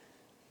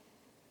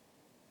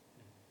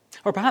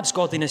 Or perhaps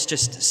godliness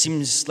just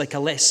seems like a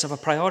less of a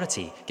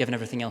priority, given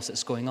everything else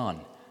that's going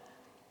on.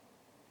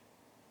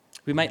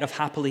 We might have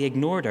happily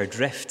ignored our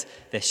drift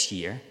this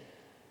year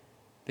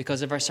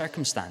because of our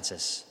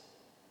circumstances.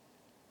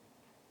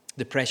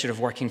 The pressure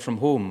of working from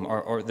home,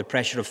 or the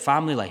pressure of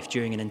family life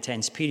during an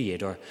intense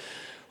period, or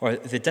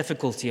the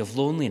difficulty of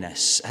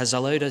loneliness has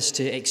allowed us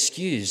to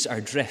excuse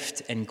our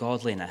drift in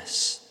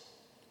godliness.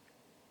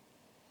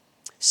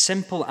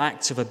 Simple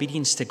acts of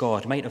obedience to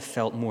God might have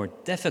felt more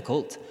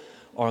difficult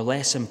or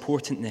less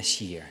important this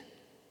year.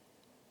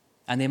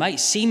 And they might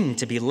seem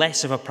to be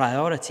less of a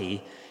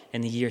priority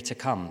in the year to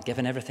come,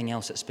 given everything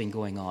else that's been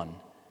going on.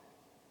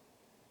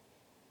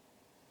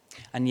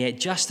 And yet,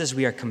 just as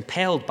we are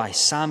compelled by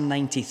Psalm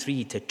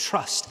 93 to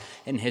trust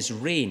in his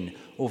reign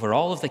over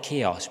all of the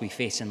chaos we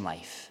face in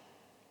life,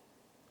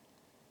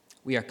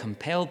 we are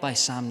compelled by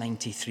Psalm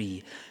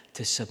 93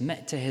 to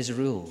submit to his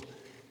rule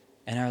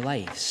in our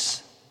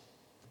lives.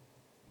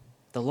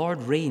 The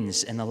Lord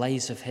reigns in the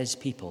lives of his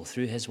people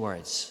through his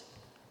words.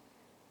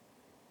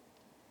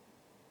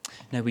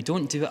 Now, we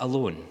don't do it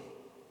alone.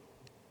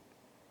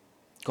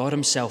 God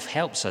himself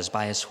helps us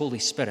by his Holy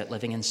Spirit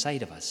living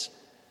inside of us.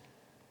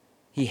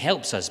 He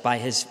helps us by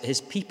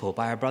his people,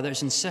 by our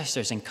brothers and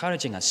sisters,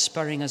 encouraging us,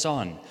 spurring us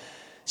on,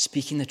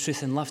 speaking the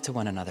truth in love to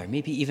one another,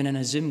 maybe even in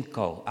a Zoom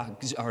call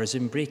or a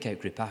Zoom breakout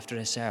group after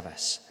a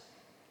service.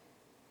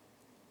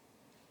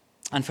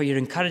 And for your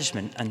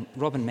encouragement, and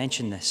Robin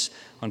mentioned this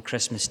on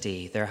Christmas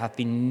Day, there have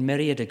been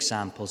myriad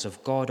examples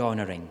of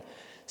God-honouring,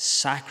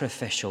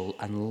 sacrificial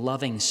and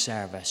loving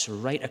service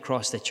right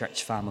across the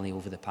church family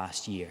over the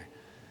past year.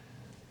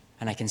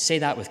 And I can say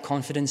that with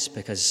confidence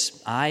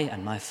because I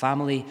and my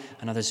family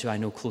and others who I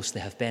know closely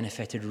have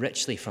benefited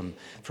richly from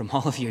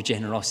all of your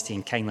generosity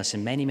and kindness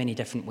in many, many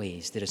different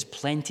ways. There is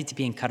plenty to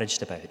be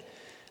encouraged about,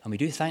 and we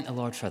do thank the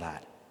Lord for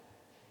that.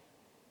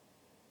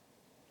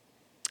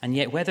 And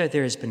yet, whether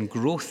there has been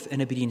growth in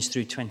obedience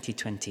through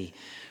 2020,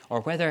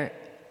 or whether,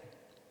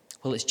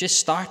 well, it's just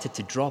started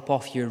to drop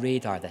off your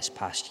radar this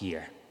past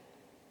year,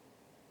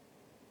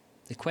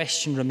 the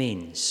question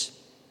remains,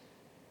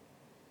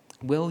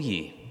 will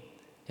you,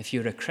 if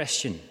you're a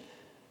Christian,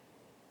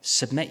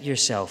 submit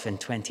yourself in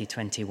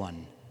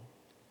 2021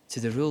 to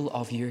the rule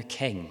of your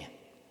King?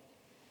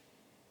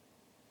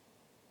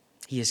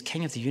 He is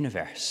King of the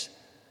universe.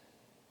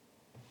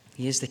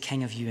 He is the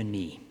King of you and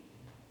me.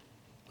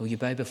 Will you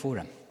bow before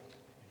him?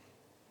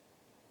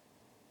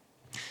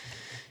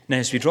 Now,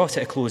 as we draw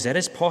to a close, it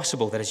is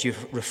possible that as you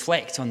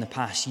reflect on the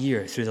past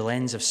year through the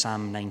lens of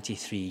Psalm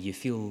 93, you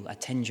feel a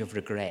tinge of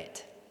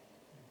regret.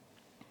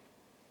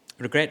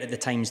 Regret at the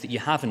times that you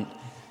haven't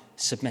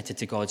submitted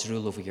to God's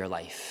rule over your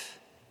life.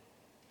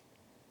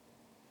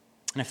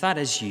 And if that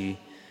is you,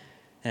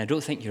 then I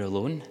don't think you're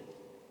alone.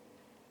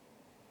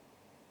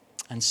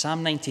 And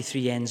Psalm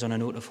 93 ends on a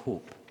note of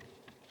hope.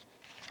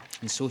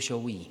 And so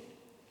shall we.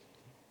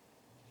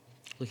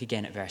 Look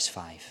again at verse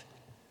 5.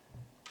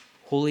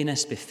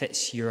 Holiness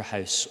befits your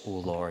house, O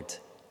Lord,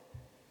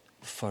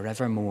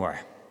 forevermore.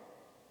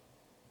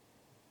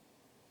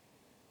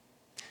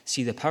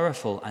 See, the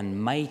powerful and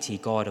mighty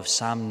God of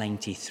Psalm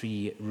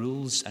 93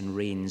 rules and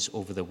reigns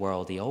over the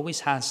world. He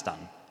always has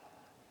done.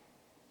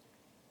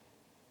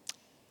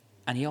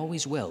 And he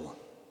always will.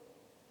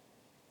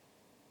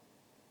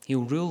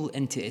 He'll rule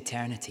into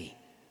eternity.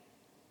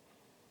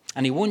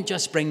 And he won't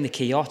just bring the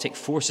chaotic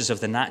forces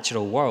of the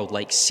natural world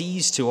like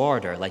seas to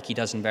order, like he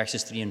does in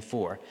verses 3 and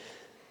 4.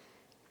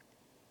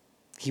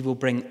 He will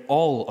bring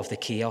all of the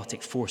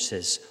chaotic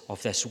forces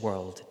of this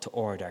world to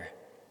order.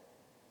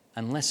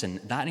 And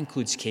listen, that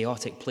includes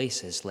chaotic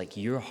places like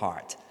your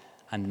heart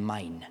and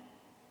mine.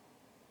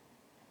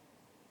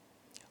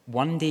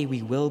 One day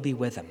we will be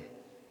with him.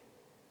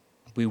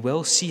 We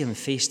will see him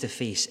face to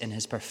face in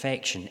his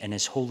perfection, in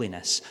his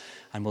holiness,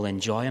 and will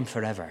enjoy him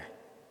forever.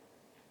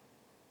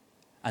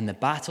 And the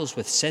battles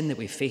with sin that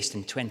we faced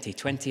in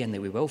 2020 and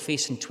that we will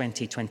face in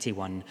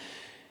 2021,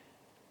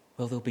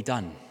 well, they'll be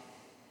done.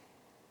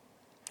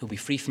 We'll be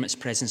free from its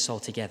presence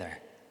altogether.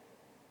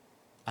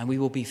 And we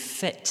will be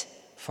fit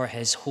for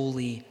his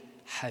holy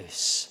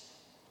house.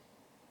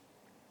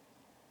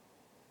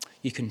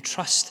 You can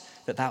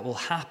trust that that will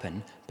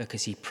happen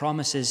because he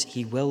promises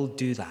he will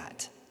do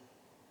that.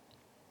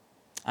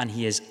 And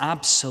he is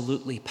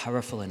absolutely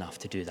powerful enough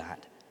to do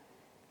that.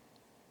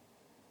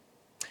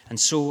 And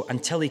so,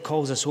 until he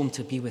calls us home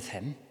to be with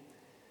him,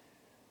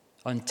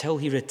 until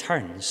he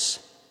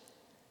returns,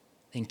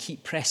 then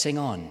keep pressing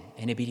on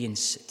in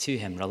obedience to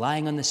him,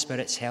 relying on the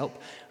Spirit's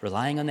help,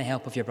 relying on the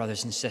help of your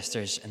brothers and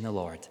sisters in the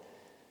Lord.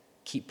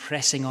 Keep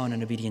pressing on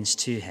in obedience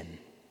to him,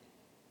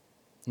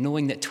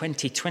 knowing that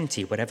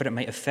 2020, whatever it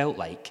might have felt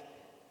like,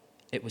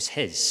 it was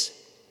his.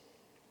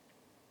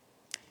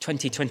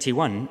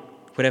 2021,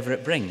 whatever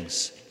it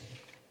brings,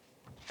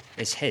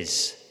 is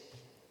his.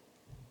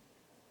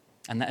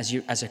 And that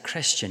as a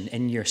Christian,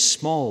 in your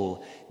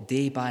small,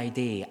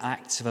 day-by-day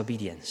acts of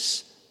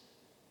obedience,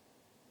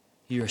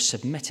 you are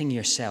submitting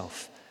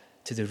yourself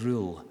to the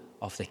rule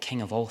of the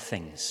King of all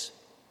things,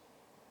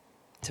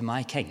 to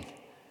my King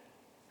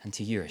and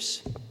to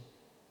yours.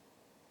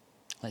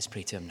 Let's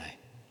pray to him now.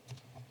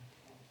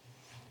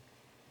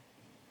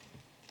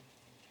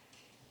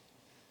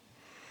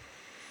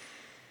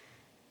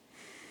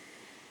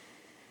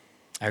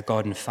 Our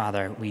God and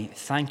Father, we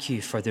thank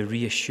you for the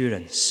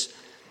reassurance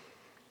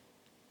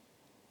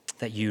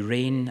that you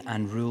reign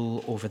and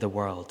rule over the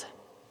world.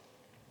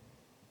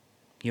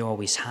 You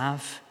always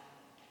have.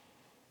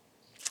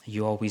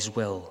 You always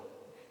will,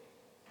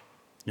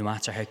 no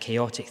matter how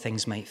chaotic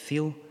things might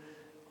feel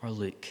or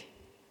look.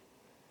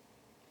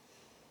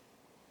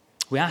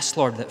 We ask,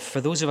 Lord, that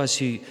for those of us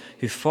who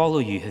follow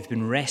you, who've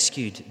been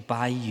rescued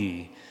by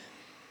you,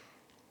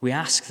 we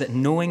ask that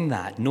knowing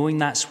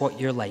that's what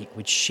you're like,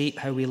 would shape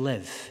how we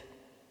live.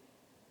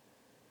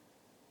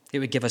 It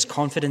would give us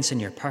confidence in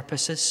your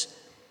purposes,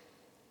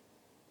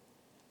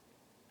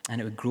 and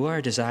it would grow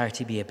our desire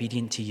to be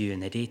obedient to you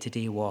in the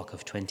day-to-day walk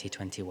of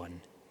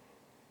 2021.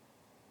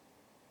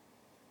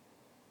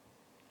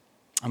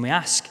 And we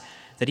ask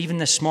that even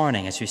this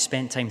morning, as we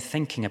spent time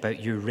thinking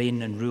about your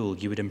reign and rule,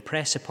 you would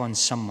impress upon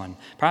someone,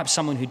 perhaps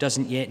someone who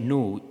doesn't yet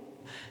know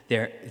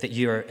that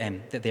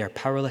they are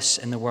powerless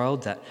in the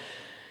world, that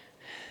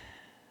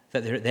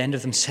they're at the end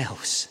of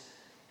themselves.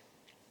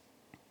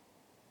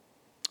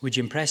 Would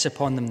you impress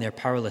upon them their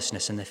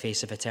powerlessness in the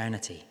face of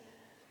eternity?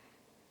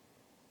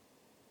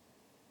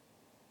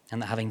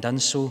 And that having done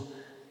so,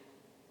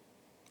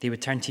 they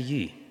would turn to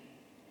you.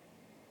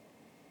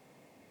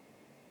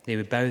 They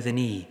would bow the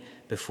knee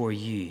before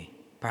you,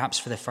 perhaps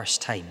for the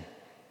first time,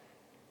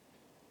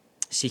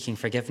 seeking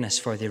forgiveness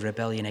for their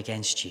rebellion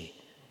against you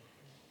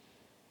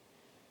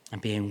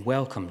and being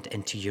welcomed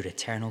into your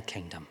eternal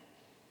kingdom.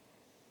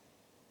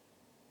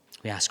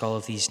 We ask all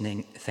of these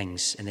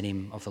things in the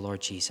name of the Lord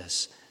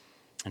Jesus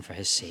and for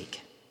his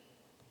sake.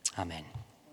 Amen.